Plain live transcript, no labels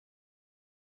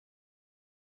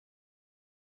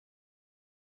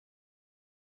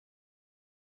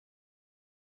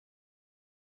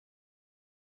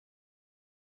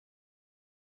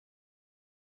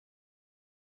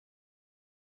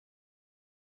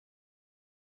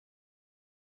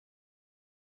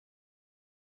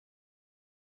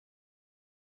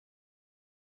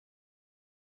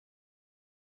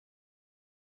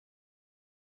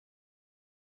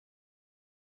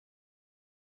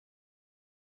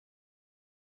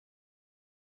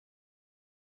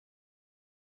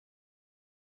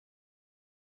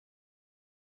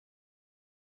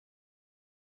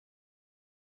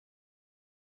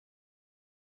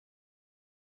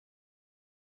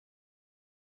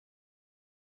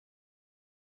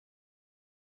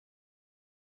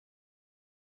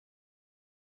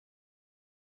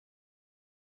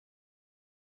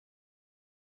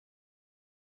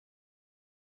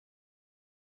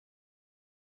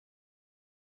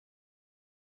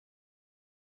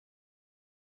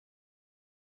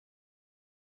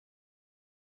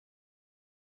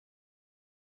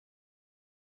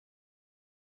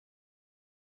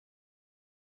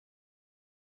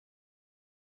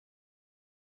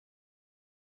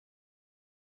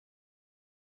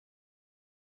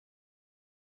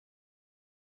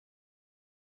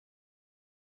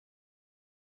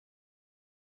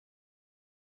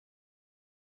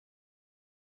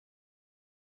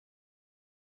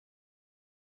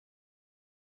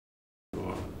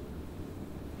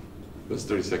Let's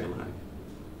 30-second lag.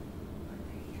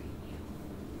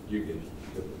 You're good.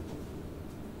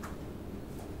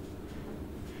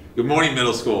 Good morning,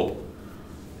 middle school,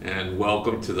 and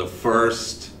welcome to the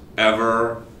first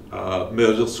ever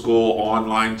middle school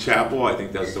online chapel. I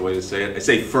think that's the way to say it. I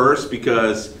say first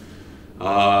because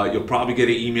you'll probably get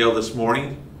an email this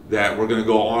morning that we're going to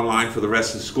go online for the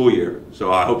rest of the school year.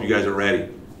 So I hope you guys are ready.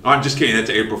 I'm just kidding. That's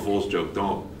an April Fool's joke.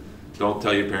 Don't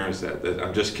tell your parents that.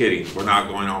 I'm just kidding. We're not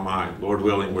going online. Lord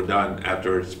willing, we're done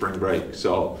after spring break.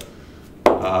 So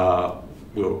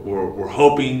we're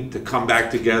hoping to come back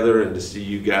together and to see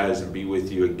you guys and be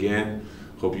with you again.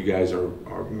 Hope you guys are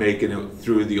making it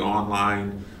through the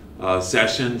online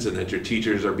sessions and that your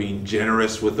teachers are being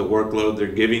generous with the workload they're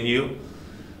giving you.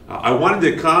 I wanted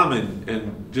to come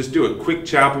and just do a quick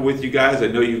chapel with you guys. I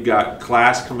know you've got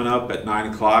class coming up at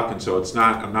 9 o'clock, and so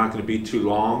I'm not going to be too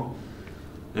long.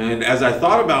 And as I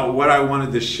thought about what I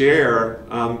wanted to share,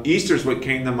 Easter's what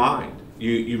came to mind.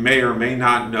 You may or may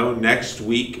not know next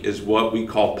week is what we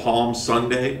call Palm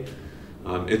Sunday.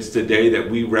 It's the day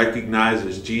that we recognize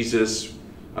as Jesus.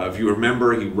 If you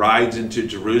remember, he rides into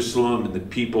Jerusalem and the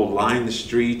people line the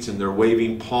streets and they're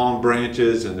waving palm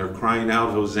branches and they're crying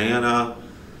out, Hosanna.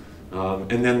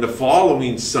 And then the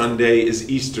following Sunday is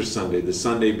Easter Sunday, the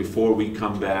Sunday before we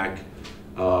come back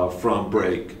from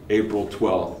break, April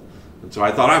 12th. And so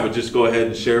I thought I would just go ahead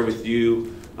and share with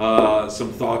you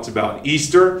some thoughts about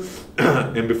Easter.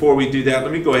 And before we do that,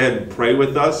 let me go ahead and pray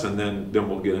with us, and then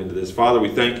we'll get into this. Father, we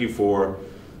thank you for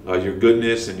your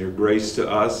goodness and your grace to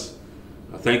us.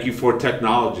 Thank you for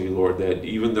technology, Lord, that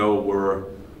even though we're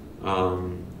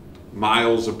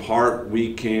miles apart,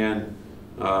 we can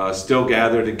still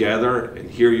gather together and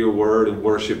hear your word and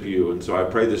worship you. And so I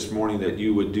pray this morning that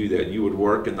you would do that. You would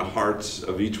work in the hearts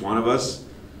of each one of us.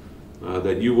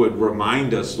 That you would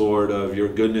remind us, Lord, of your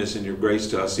goodness and your grace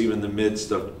to us, even in the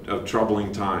midst of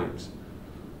troubling times.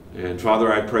 And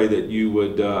Father, I pray that you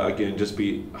would, again, just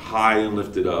be high and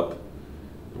lifted up.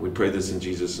 And we pray this in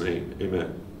Jesus' name.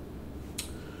 Amen.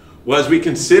 Well, as we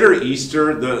consider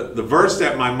Easter, the verse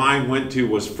that my mind went to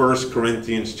was 1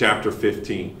 Corinthians chapter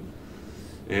 15.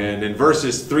 And in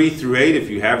verses 3 through 8, if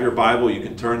you have your Bible, you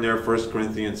can turn there, 1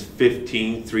 Corinthians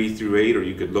 15, 3 through 8, or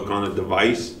you could look on a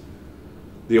device.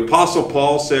 The Apostle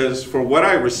Paul says, "For what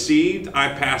I received, I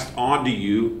passed on to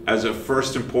you as of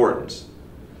first importance,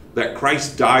 that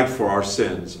Christ died for our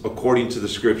sins, according to the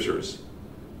Scriptures,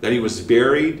 that he was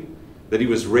buried, that he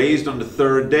was raised on the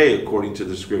third day, according to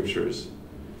the Scriptures,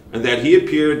 and that he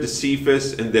appeared to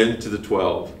Cephas and then to the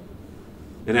 12.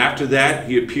 And after that,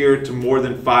 he appeared to more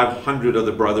than 500 of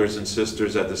the brothers and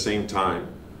sisters at the same time,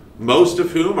 most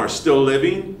of whom are still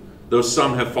living, though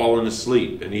some have fallen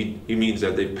asleep." And he means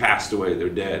that they've passed away, they're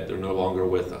dead, they're no longer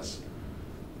with us.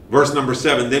 Verse number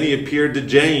 7, "Then he appeared to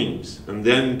James, and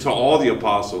then to all the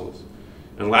apostles.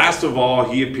 And last of all,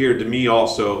 he appeared to me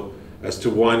also as to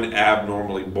one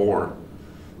abnormally born."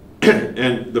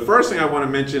 And the first thing I want to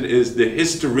mention is the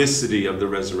historicity of the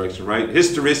resurrection, right?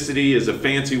 Historicity is a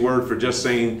fancy word for just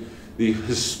saying the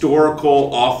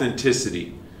historical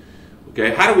authenticity.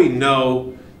 Okay, how do we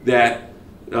know that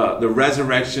the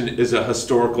resurrection is a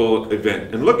historical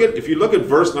event? And if you look at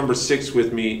verse number 6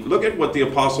 with me, look at what the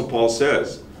Apostle Paul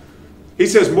says. He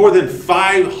says, "More than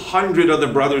 500 other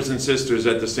brothers and sisters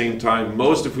at the same time,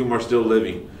 most of whom are still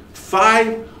living."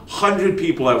 500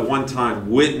 people at one time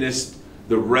witnessed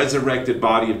the resurrected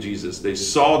body of Jesus. They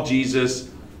saw Jesus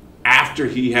after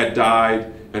he had died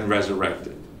and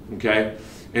resurrected. Okay?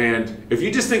 And if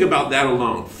you just think about that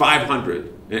alone, 500.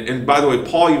 And by the way,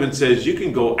 Paul even says you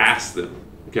can go ask them.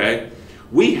 Okay?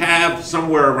 We have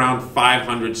somewhere around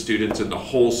 500 students in the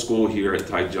whole school here at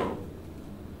Taichung.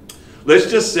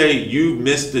 Let's just say you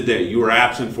missed a day. You were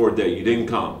absent for a day. You didn't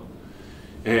come.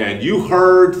 And you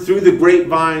heard through the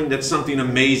grapevine that something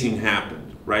amazing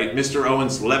happened, right? Mr.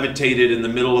 Owens levitated in the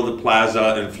middle of the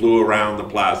plaza and flew around the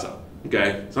plaza.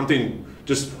 Okay? Something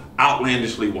just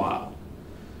outlandishly wild.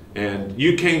 And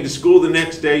you came to school the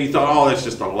next day, you thought, oh, that's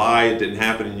just a lie, it didn't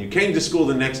happen. And you came to school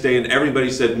the next day and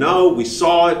everybody said, no, we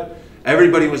saw it.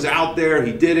 Everybody was out there,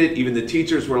 he did it. Even the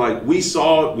teachers were like, we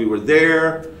saw it, we were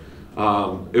there.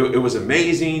 It was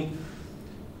amazing.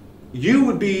 You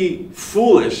would be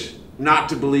foolish not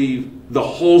to believe the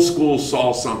whole school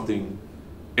saw something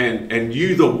and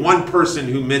you, the one person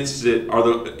who missed it,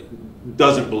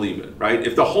 doesn't believe it, right?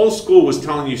 If the whole school was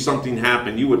telling you something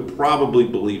happened, you would probably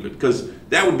believe it because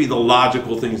that would be the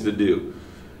logical things to do.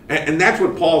 And that's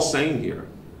what Paul's saying here.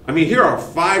 I mean, here are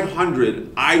 500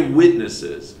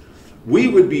 eyewitnesses. We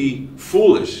would be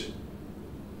foolish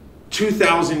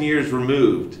 2,000 years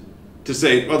removed to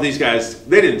say, well, these guys,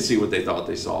 they didn't see what they thought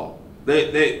they saw.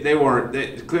 They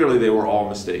weren't, clearly they were all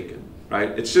mistaken, right?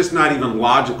 It's just not even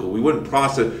logical. We wouldn't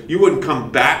process, you wouldn't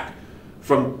come back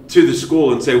to the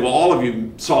school and say, well, all of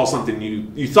you saw something,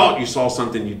 you thought you saw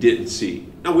something you didn't see.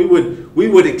 No, we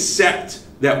would accept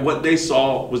that what they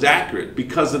saw was accurate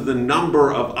because of the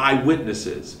number of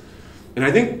eyewitnesses. And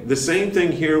I think the same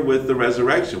thing here with the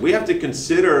resurrection. We have to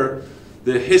consider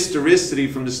the historicity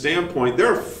from the standpoint,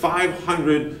 there are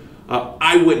 500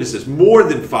 eyewitnesses, more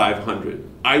than 500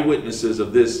 eyewitnesses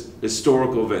of this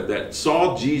historical event that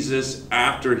saw Jesus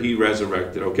after he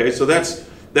resurrected. Okay, so that's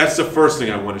the first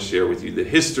thing I want to share with you, the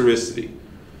historicity.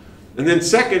 And then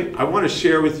second, I want to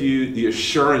share with you the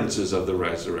assurances of the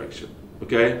resurrection.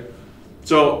 Okay,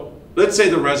 so let's say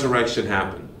the resurrection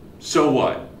happened. So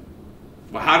what?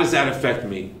 Well, how does that affect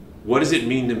me? What does it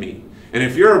mean to me? And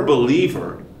if you're a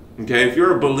believer, okay, if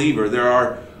you're a believer, there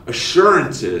are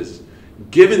assurances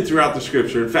given throughout the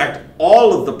Scripture. In fact,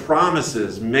 all of the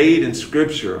promises made in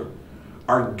Scripture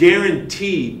are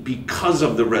guaranteed because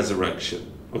of the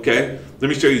resurrection. Okay? Let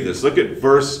me show you this. Look at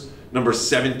verse number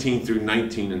 17 through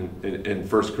 19 in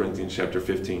 1 Corinthians chapter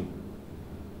 15.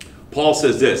 Paul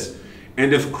says this,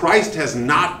 and if Christ has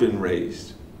not been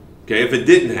raised, okay, if it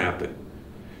didn't happen,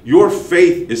 your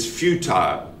faith is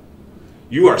futile.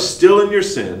 You are still in your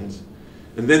sins.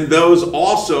 And then those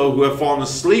also who have fallen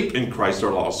asleep in Christ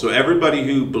are lost. So everybody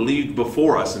who believed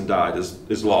before us and died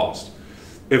is lost.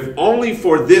 If only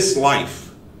for this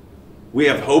life we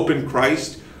have hope in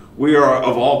Christ, we are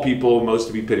of all people most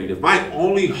to be pitied. If my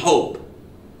only hope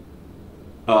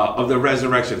of the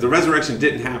resurrection, if the resurrection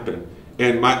didn't happen,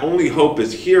 and my only hope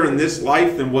is here in this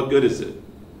life, then what good is it?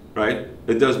 Right?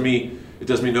 It does me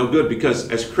no good, because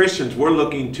as Christians we're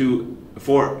looking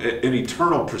for an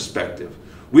eternal perspective.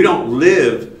 We don't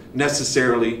live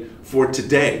necessarily for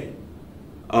today.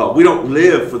 We don't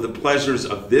live for the pleasures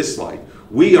of this life.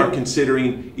 We are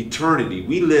considering eternity.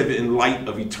 We live in light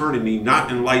of eternity,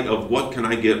 not in light of what can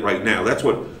I get right now. That's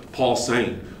what Paul's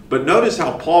saying. But notice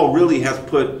how Paul really has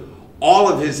put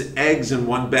all of his eggs in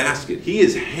one basket. He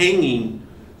is hanging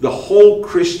the whole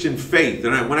Christian faith.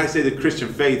 And when I say the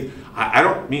Christian faith, I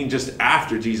don't mean just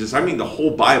after Jesus. I mean the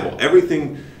whole Bible.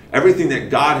 Everything that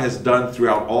God has done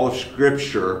throughout all of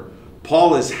Scripture,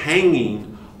 Paul is hanging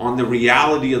on the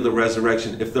reality of the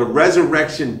resurrection. If the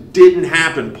resurrection didn't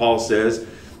happen, Paul says,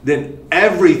 then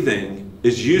everything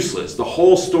is useless. The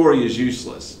whole story is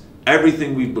useless.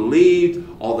 Everything we believed,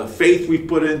 all the faith we've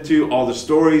put into, all the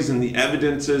stories and the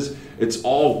evidences, it's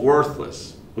all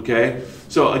worthless. Okay?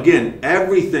 So again,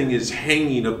 everything is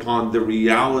hanging upon the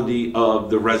reality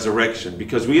of the resurrection,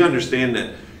 because we understand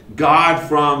that God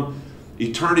from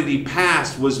eternity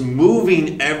past was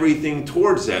moving everything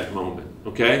towards that moment.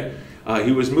 Okay?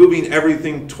 He was moving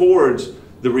everything towards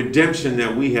the redemption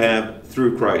that we have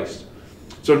through Christ.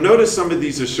 So notice some of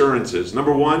these assurances.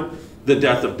 Number one, the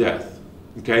death of death.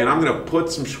 Okay, and I'm going to put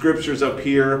some scriptures up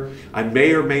here. I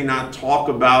may or may not talk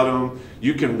about them.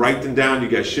 You can write them down. You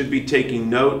guys should be taking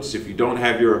notes. If you don't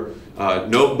have your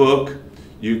notebook,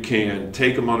 you can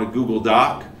take them on a Google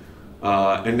Doc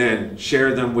and then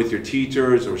share them with your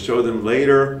teachers or show them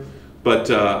later. But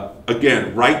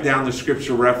again, write down the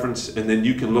scripture reference, and then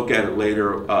you can look at it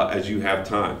later as you have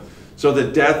time. So the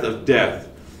death of death.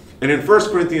 And in 1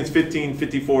 Corinthians 15,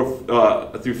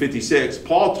 54 through 56,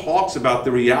 Paul talks about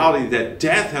the reality that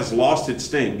death has lost its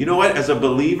sting. You know what? As a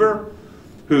believer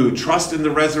who trusts in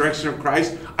the resurrection of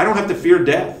Christ, I don't have to fear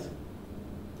death.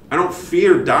 I don't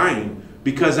fear dying,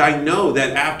 because I know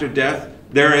that after death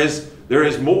there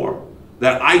is more.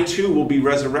 That I too will be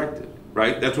resurrected.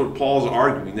 Right? That's what Paul's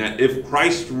arguing, that if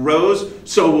Christ rose,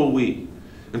 so will we.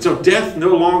 And so death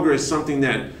no longer is something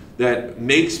that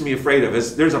makes me afraid of.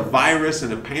 There's a virus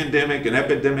and a pandemic, an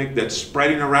epidemic that's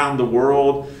spreading around the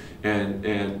world,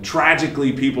 and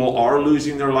tragically people are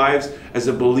losing their lives. As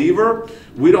a believer,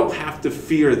 we don't have to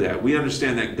fear that. We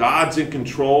understand that God's in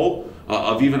control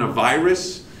of even a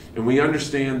virus, and we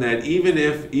understand that even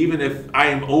if I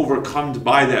am overcome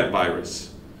by that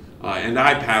virus and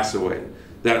I pass away,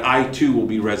 that I too will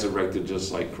be resurrected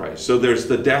just like Christ. So there's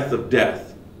the death of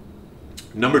death.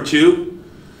 Number two,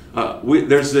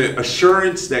 there's the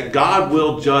assurance that God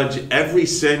will judge every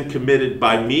sin committed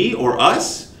by me or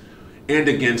us and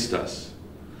against us.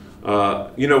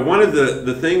 One of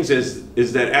the things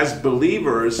is that as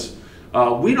believers,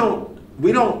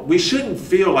 we shouldn't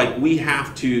feel like we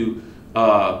have to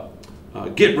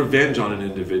get revenge on an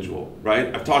individual,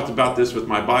 right? I've talked about this with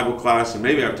my Bible class, and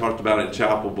maybe I've talked about it in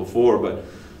chapel before, but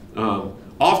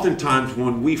oftentimes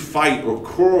when we fight or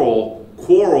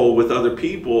quarrel with other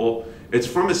people, it's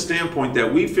from a standpoint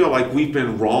that we feel like we've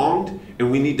been wronged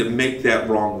and we need to make that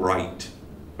wrong right,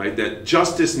 right? That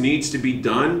justice needs to be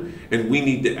done, and we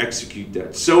need to execute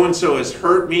that. So-and-so has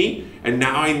hurt me, and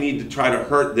now I need to try to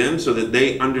hurt them so that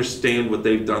they understand what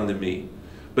they've done to me.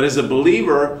 But as a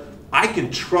believer, I can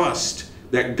trust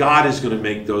that God is going to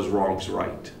make those wrongs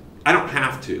right. I don't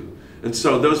have to. And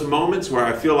so those moments where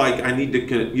I feel like I need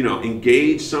to,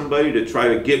 engage somebody to try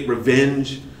to get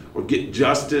revenge or get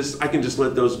justice, I can just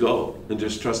let those go and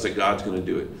just trust that God's going to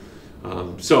do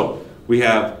it. So we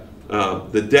have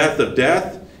the death of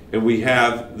death, and we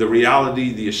have the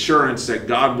reality, the assurance that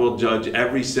God will judge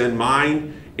every sin,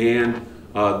 mine and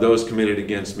those committed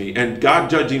against me. And God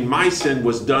judging my sin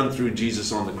was done through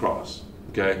Jesus on the cross.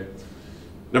 Okay.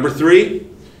 Number 3,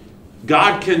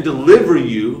 God can deliver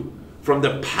you from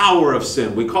the power of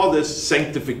sin. We call this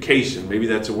sanctification. Maybe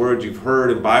that's a word you've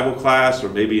heard in Bible class or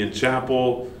maybe in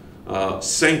chapel.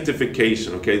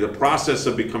 Sanctification, okay? The process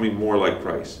of becoming more like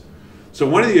Christ. So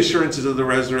one of the assurances of the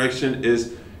resurrection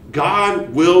is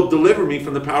God will deliver me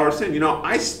from the power of sin.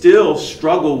 I still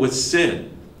struggle with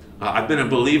sin. I've been a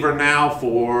believer now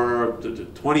for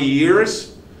 20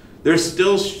 years. There's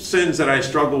still sins that I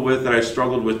struggle with that I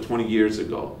struggled with 20 years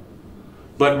ago.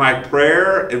 But my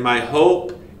prayer and my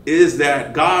hope is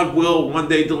that God will one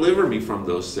day deliver me from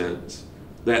those sins.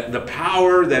 That the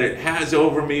power that it has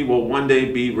over me will one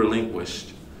day be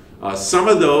relinquished. Some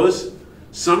of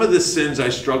the sins I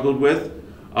struggled with,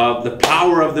 the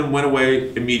power of them went away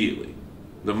immediately.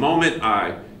 The moment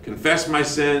I confessed my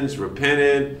sins,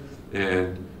 repented,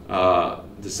 and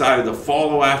decided to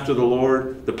follow after the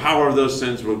Lord, the power of those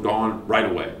sins were gone right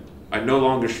away. I no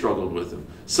longer struggled with them.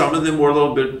 Some of them were a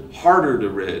little bit harder to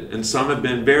rid, and some have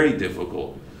been very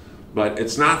difficult. But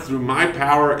it's not through my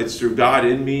power, it's through God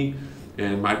in me.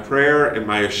 And my prayer and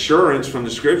my assurance from the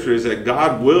Scripture is that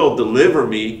God will deliver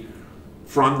me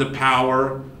from the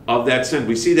power of that sin.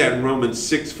 We see that in Romans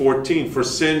 6:14. For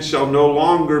sin shall no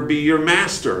longer be your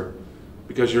master,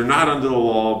 because you're not under the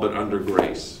law, but under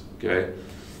grace. Okay?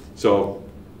 So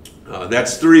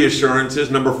that's 3 assurances.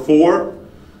 Number 4,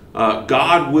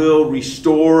 God will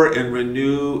restore and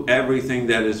renew everything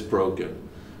that is broken.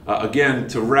 Again,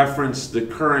 to reference the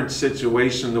current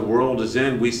situation the world is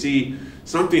in, we see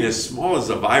something as small as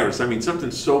a virus. I mean,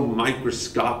 something so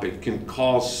microscopic can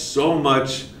cause so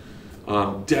much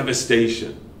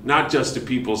devastation, not just to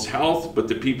people's health, but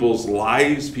to people's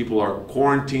lives. People are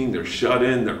quarantined, they're shut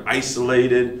in, they're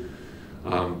isolated.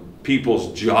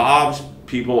 People's jobs,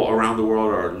 people around the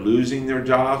world are losing their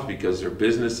jobs because their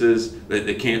businesses,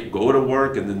 they can't go to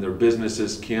work, and then their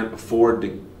businesses can't afford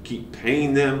to keep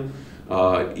paying them.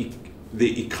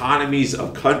 The economies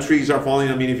of countries are falling.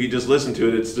 I mean, if you just listen to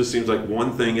it, it just seems like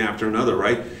one thing after another,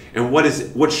 right? And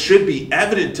what should be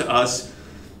evident to us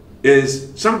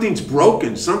is something's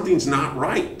broken, something's not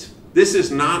right. This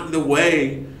is not the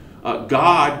way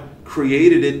God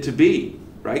created it to be,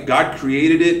 right? God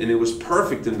created it, and it was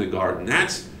perfect in the garden.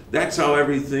 That's how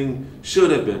everything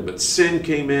should have been. But sin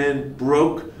came in,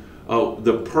 broke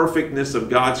the perfectness of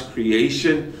God's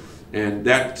creation. And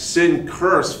that sin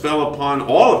curse fell upon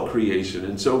all of creation.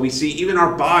 And so we see even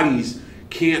our bodies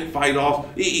can't fight off.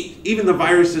 Even the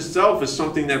virus itself is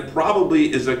something that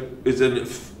probably is an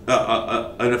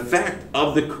effect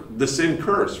of the sin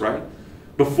curse, right?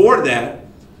 Before that,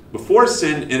 before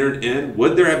sin entered in,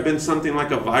 would there have been something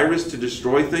like a virus to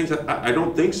destroy things? I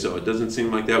don't think so. It doesn't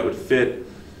seem like that would fit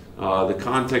the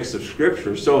context of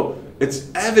Scripture. So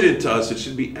it's evident to us, it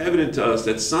should be evident to us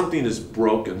that something is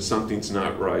broken, something's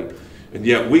not right. And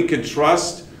yet we can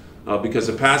trust, because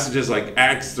of passages like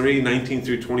Acts 3:19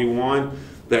 through 21,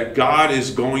 that God is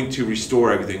going to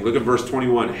restore everything. Look at verse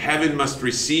 21. Heaven must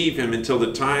receive him until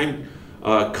the time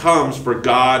comes for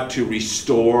God to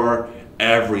restore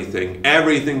everything.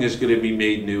 Everything is going to be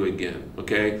made new again.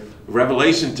 Okay?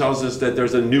 Revelation tells us that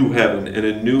there's a new heaven and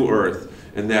a new earth,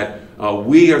 and that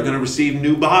we are going to receive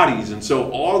new bodies. And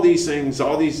so all these things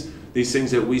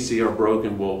that we see are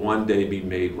broken will one day be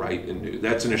made right and new.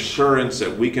 That's an assurance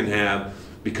that we can have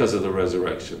because of the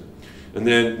resurrection. And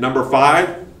then number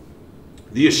 5,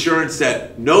 the assurance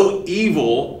that no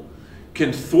evil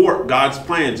can thwart God's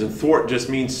plans. And thwart just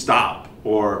means stop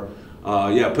or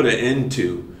put an end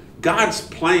to. God's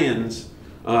plans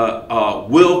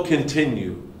will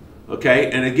continue.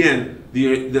 Okay? And again,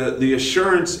 the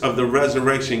assurance of the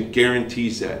resurrection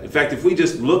guarantees that. In fact, if we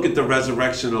just look at the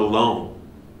resurrection alone,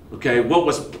 okay, what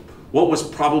was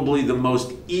probably the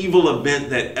most evil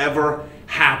event that ever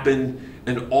happened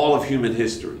in all of human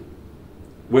history,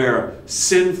 where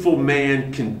sinful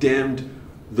man condemned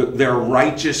their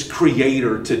righteous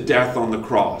creator to death on the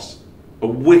cross, a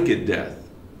wicked death,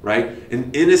 right?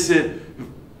 An innocent,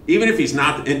 even if he's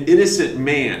not an innocent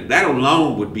man, that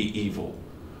alone would be evil.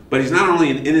 But he's not only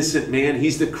an innocent man,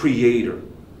 he's the creator.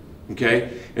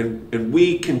 Okay? And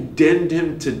we condemned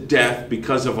him to death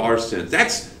because of our sins.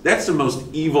 That's the most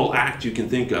evil act you can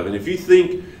think of. And if you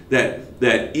think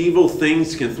that evil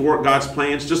things can thwart God's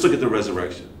plans, just look at the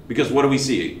resurrection. Because what do we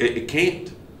see? It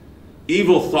can't.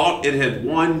 Evil thought it had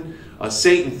won.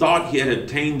 Satan thought he had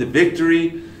obtained the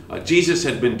victory. Jesus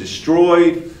had been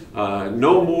destroyed.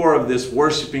 No more of this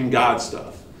worshiping God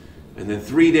stuff. And then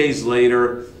 3 days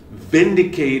later,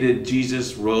 vindicated,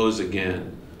 Jesus rose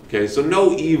again. Okay, so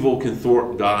no evil can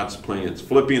thwart God's plans.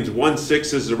 Philippians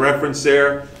 1:6 is the reference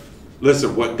there.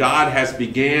 Listen, what God has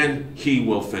began, he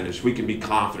will finish. We can be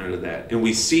confident of that. And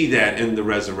we see that in the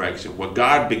resurrection. What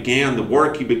God began, the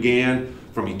work he began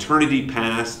from eternity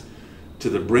past to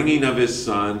the bringing of his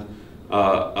son,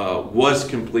 was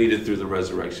completed through the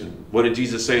resurrection. What did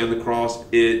Jesus say on the cross?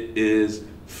 It is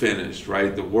finished,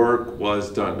 right? The work was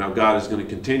done. Now God is going to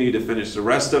continue to finish the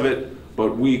rest of it,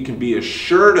 but we can be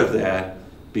assured of that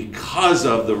because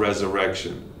of the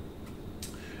resurrection.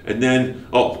 And then,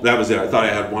 oh, that was it. I thought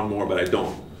I had one more, but I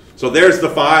don't. So there's the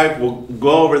 5. We'll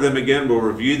go over them again. We'll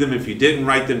review them. If you didn't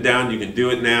write them down, you can do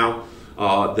it now.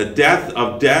 The death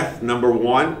of death, number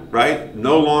 1, right?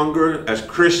 No longer, as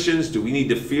Christians, do we need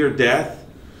to fear death.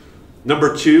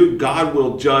 Number 2, God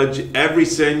will judge every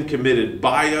sin committed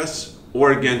by us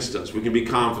or against us. We can be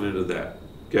confident of that.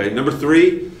 Okay. Number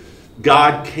 3,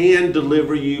 God can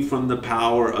deliver you from the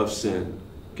power of sin.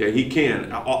 Okay, he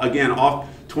can. Again,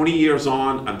 20 years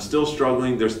on, I'm still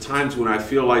struggling. There's times when I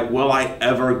feel like, will I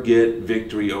ever get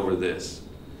victory over this?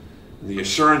 The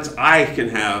assurance I can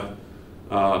have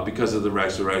because of the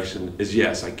resurrection is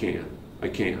yes, I can. I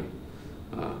can.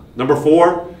 Number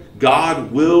 4,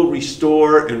 God will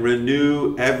restore and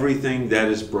renew everything that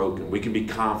is broken. We can be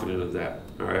confident of that.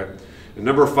 All right. And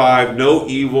number 5, no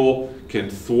evil can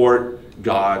thwart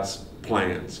God's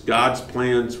plans. God's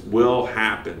plans will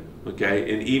happen.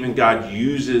 Okay, and even God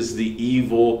uses the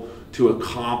evil to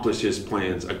accomplish his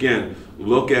plans. Again,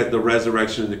 look at the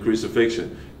resurrection and the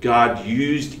crucifixion. God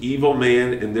used evil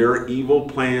man and their evil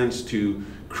plans to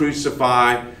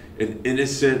crucify an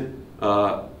innocent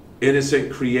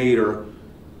creator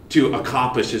to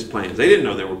accomplish his plans. They didn't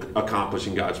know they were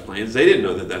accomplishing God's plans. They didn't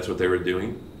know that that's what they were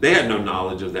doing. They had no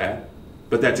knowledge of that.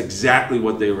 But that's exactly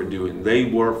what they were doing. They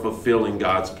were fulfilling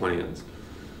God's plans.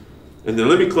 And then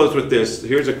let me close with this.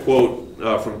 Here's a quote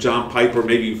from John Piper.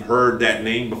 Maybe you've heard that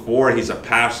name before. He's a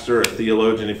pastor, a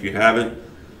theologian if you haven't.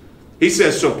 He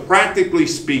says, so practically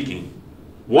speaking,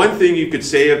 one thing you could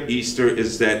say of Easter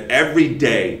is that every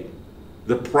day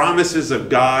the promises of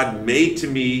God made to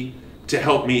me to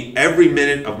help me every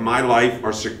minute of my life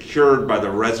are secured by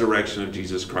the resurrection of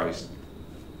Jesus Christ.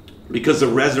 Because the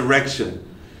resurrection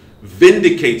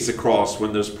vindicates the cross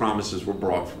when those promises were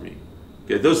brought for me.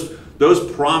 Okay,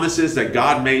 those promises that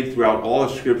God made throughout all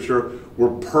of Scripture were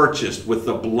purchased with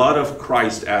the blood of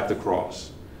Christ at the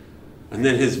cross. And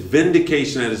then his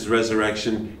vindication at his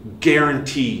resurrection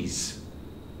guarantees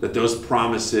that those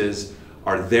promises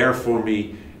are there for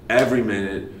me every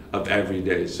minute of every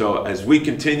day. So as we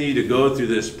continue to go through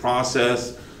this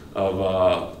process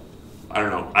of,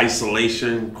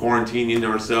 isolation, quarantining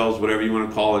ourselves, whatever you want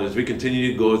to call it, as we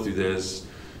continue to go through this,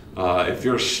 if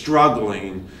you're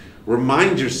struggling,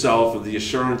 remind yourself of the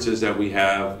assurances that we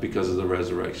have because of the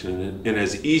resurrection. And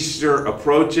as Easter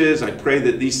approaches, I pray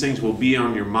that these things will be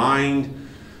on your mind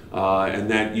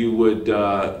and that you would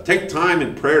take time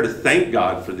in prayer to thank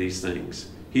God for these things.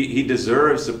 He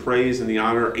deserves the praise and the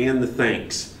honor and the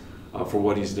thanks for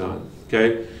what he's done.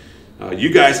 Okay?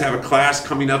 You guys have a class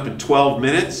coming up in 12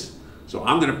 minutes. So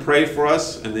I'm going to pray for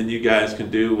us, and then you guys can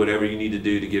do whatever you need to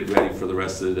do to get ready for the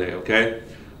rest of the day, okay?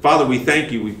 Father, we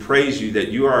thank you, we praise you that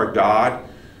you are a God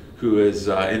who is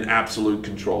in absolute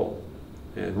control.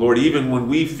 And Lord, even when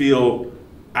we feel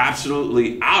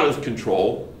absolutely out of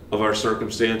control of our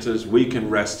circumstances, we can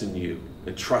rest in you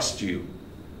and trust you.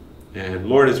 And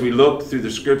Lord, as we look through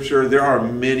the Scripture, there are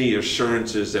many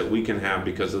assurances that we can have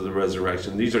because of the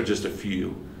resurrection. These are just a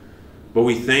few. But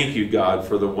we thank you, God,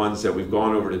 for the ones that we've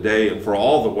gone over today and for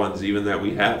all the ones even that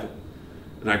we haven't.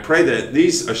 And I pray that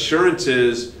these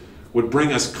assurances would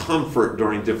bring us comfort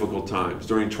during difficult times,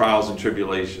 during trials and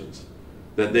tribulations,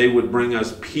 that they would bring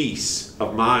us peace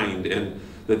of mind, and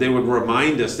that they would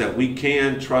remind us that we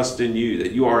can trust in you,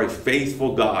 that you are a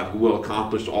faithful God who will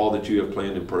accomplish all that you have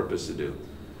planned and purposed to do.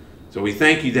 So we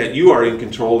thank you that you are in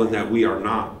control and that we are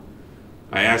not.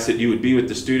 I ask that you would be with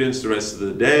the students the rest of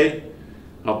the day,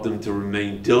 help them to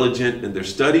remain diligent in their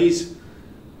studies,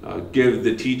 give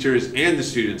the teachers and the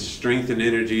students strength and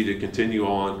energy to continue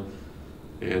on.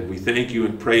 And we thank you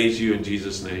and praise you in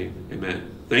Jesus' name. Amen.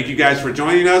 Thank you guys for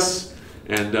joining us.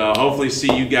 And hopefully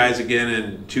see you guys again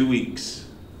in 2 weeks.